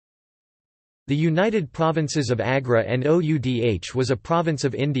The United Provinces of Agra and Oudh was a province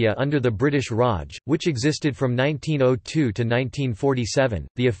of India under the British Raj, which existed from 1902 to 1947.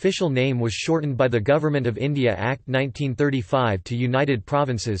 The official name was shortened by the Government of India Act 1935 to United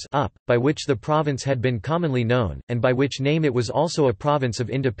Provinces (UP), by which the province had been commonly known, and by which name it was also a province of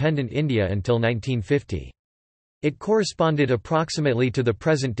independent India until 1950. It corresponded approximately to the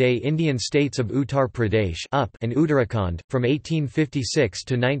present-day Indian states of Uttar Pradesh (UP) and Uttarakhand. From 1856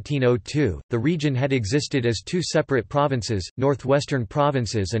 to 1902, the region had existed as two separate provinces, Northwestern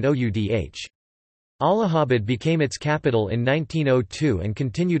Provinces and Oudh. Allahabad became its capital in 1902 and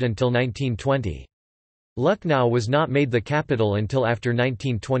continued until 1920. Lucknow was not made the capital until after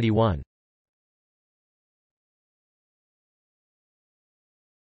 1921.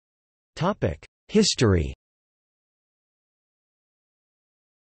 History.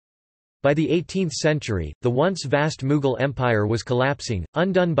 By the 18th century, the once vast Mughal Empire was collapsing,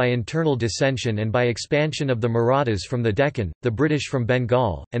 undone by internal dissension and by expansion of the Marathas from the Deccan, the British from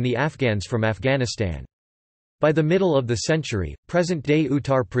Bengal, and the Afghans from Afghanistan. By the middle of the century, present-day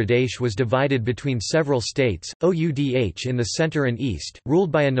Uttar Pradesh was divided between several states, Oudh in the centre and east,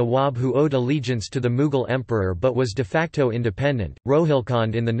 ruled by a Nawab who owed allegiance to the Mughal emperor but was de facto independent,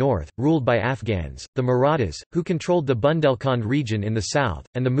 Rohilkhand in the north, ruled by Afghans, the Marathas, who controlled the Bundelkhand region in the south,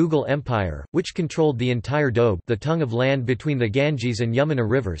 and the Mughal Empire, which controlled the entire Doab, the tongue of land between the Ganges and Yamuna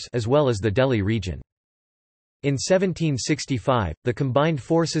rivers, as well as the Delhi region. In 1765, the combined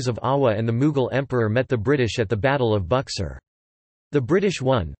forces of Awa and the Mughal emperor met the British at the Battle of Buxar. The British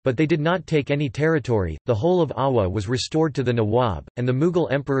won, but they did not take any territory. The whole of Awa was restored to the Nawab, and the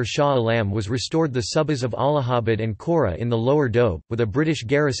Mughal emperor Shah Alam was restored the subas of Allahabad and Kora in the lower Doab, with a British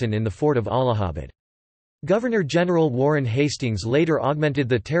garrison in the fort of Allahabad. Governor-General Warren Hastings later augmented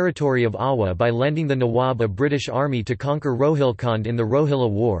the territory of Awa by lending the Nawab a British army to conquer Rohilkhand in the Rohilla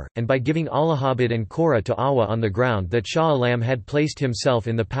War, and by giving Allahabad and Kora to Awa on the ground that Shah Alam had placed himself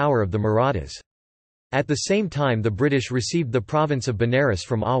in the power of the Marathas. At the same time the British received the province of Benares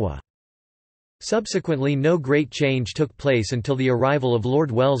from Awa. Subsequently no great change took place until the arrival of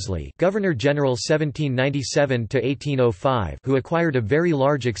Lord Wellesley, Governor-General 1797–1805, who acquired a very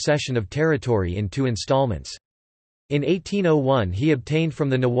large accession of territory in two installments. In 1801 he obtained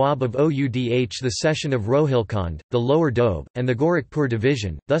from the Nawab of Oudh the cession of Rohilkhand, the lower Doab, and the Gorakhpur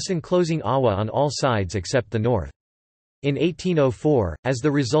division, thus enclosing Awa on all sides except the north. In 1804, as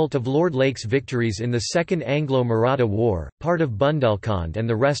the result of Lord Lake's victories in the Second Anglo-Maratha War, part of Bundelkhand and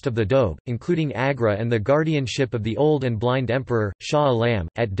the rest of the Doab, including Agra and the guardianship of the old and blind emperor, Shah Alam,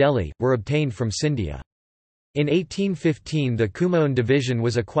 at Delhi, were obtained from Scindia. In 1815 the Kumaon division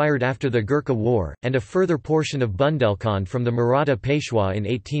was acquired after the Gurkha War, and a further portion of Bundelkhand from the Maratha Peshwa in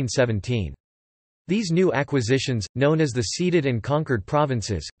 1817. These new acquisitions, known as the ceded and conquered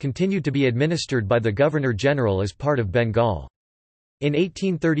provinces, continued to be administered by the Governor-General as part of Bengal. In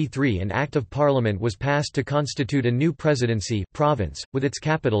 1833 an Act of Parliament was passed to constitute a new presidency province, with its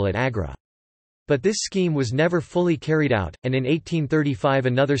capital at Agra. But this scheme was never fully carried out, and in 1835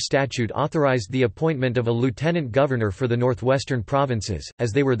 another statute authorized the appointment of a lieutenant governor for the northwestern provinces,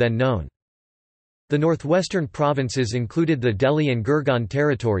 as they were then known. The northwestern provinces included the Delhi and Gurgaon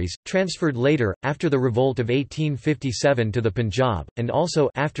territories, transferred later, after the revolt of 1857 to the Punjab, and also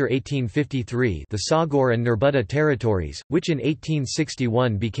after 1853 the Saugor and Narbada territories, which in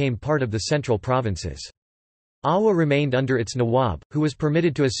 1861 became part of the central provinces. Awa remained under its Nawab, who was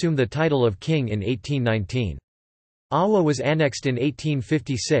permitted to assume the title of king in 1819. Awa was annexed in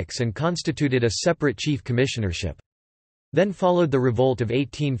 1856 and constituted a separate chief commissionership. Then followed the revolt of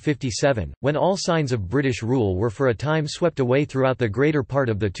 1857, when all signs of British rule were for a time swept away throughout the greater part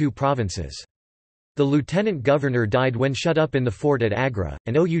of the two provinces. The lieutenant governor died when shut up in the fort at Agra,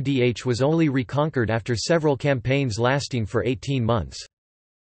 and Oudh was only reconquered after several campaigns lasting for 18 months.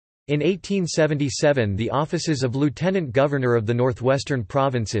 In 1877 the offices of Lieutenant Governor of the Northwestern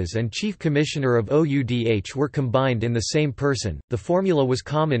Provinces and Chief Commissioner of Oudh were combined in the same person. The formula was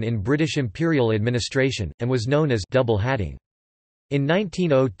common in British imperial administration, and was known as double hatting. In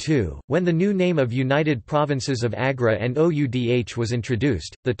 1902, when the new name of United Provinces of Agra and Oudh was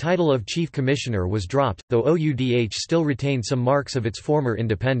introduced, the title of Chief Commissioner was dropped, though Oudh still retained some marks of its former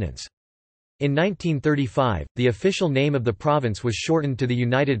independence. In 1935, the official name of the province was shortened to the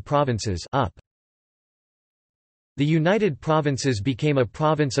United Provinces (UP). The United Provinces became a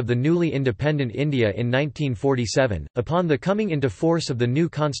province of the newly independent India in 1947, upon the coming into force of the new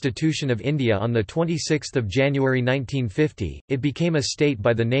Constitution of India on 26 January 1950, it became a state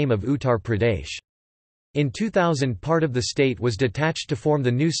by the name of Uttar Pradesh. In 2000 part of the state was detached to form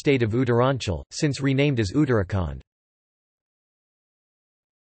the new state of Uttaranchal, since renamed as Uttarakhand.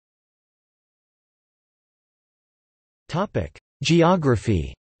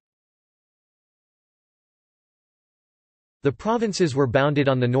 Geography. The provinces were bounded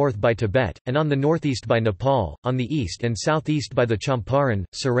on the north by Tibet, and on the northeast by Nepal, on the east and southeast by the Champaran,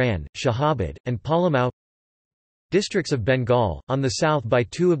 Saran, Shahabad, and Palamau districts of Bengal, on the south by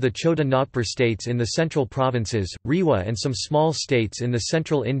two of the Chota Nagpur states in the central provinces, Rewa and some small states in the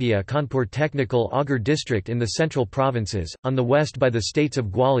central India, Kanpur Technical Agra district in the central provinces, on the west by the states of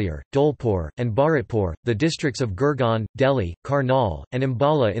Gwalior, Dholpur, and Bharatpur, the districts of Gurgaon, Delhi, Karnal, and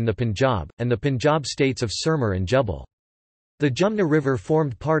Ambala in the Punjab, and the Punjab states of Sirmur and Jubal. The Jumna River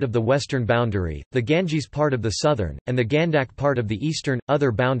formed part of the western boundary, the Ganges part of the southern, and the Gandak part of the eastern.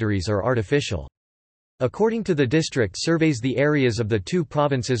 Other boundaries are artificial. According to the district surveys, the areas of the two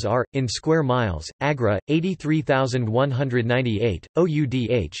provinces are, in square miles, Agra, 83,198,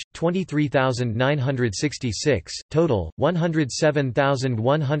 Oudh, 23,966, total,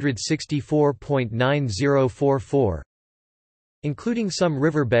 107,164.9044, including some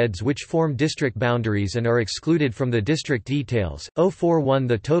river beds which form district boundaries and are excluded from the district details. 041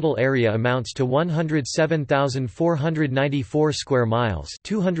 The total area amounts to 107,494 square miles,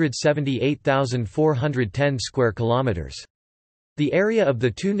 278,410 square kilometers. The area of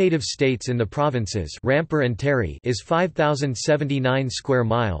the two native states in the provinces, Rampur and Tehri, is 5,079 square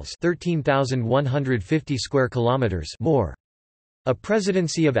miles, 13,150 square kilometers more. A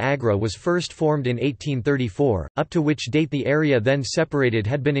presidency of Agra was first formed in 1834, up to which date the area then separated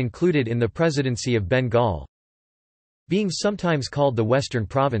had been included in the presidency of Bengal, being sometimes called the Western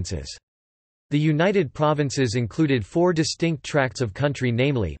Provinces. The United Provinces included four distinct tracts of country,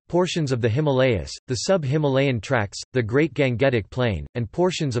 namely, portions of the Himalayas, the sub-Himalayan tracts, the Great Gangetic Plain, and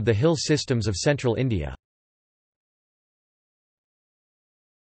portions of the hill systems of central India.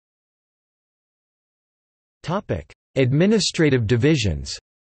 Administrative divisions.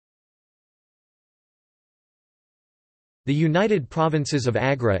 The United Provinces of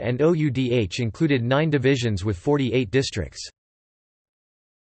Agra and Oudh included 9 divisions with 48 districts.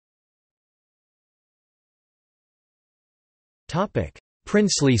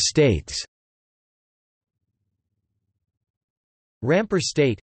 Princely states. Rampur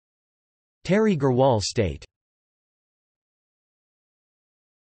State, Tehri Garhwal State.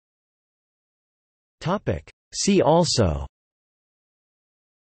 See also: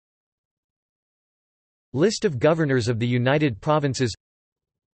 List of Governors of the United Provinces,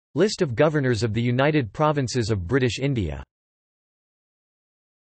 List of Governors of the United Provinces of British India.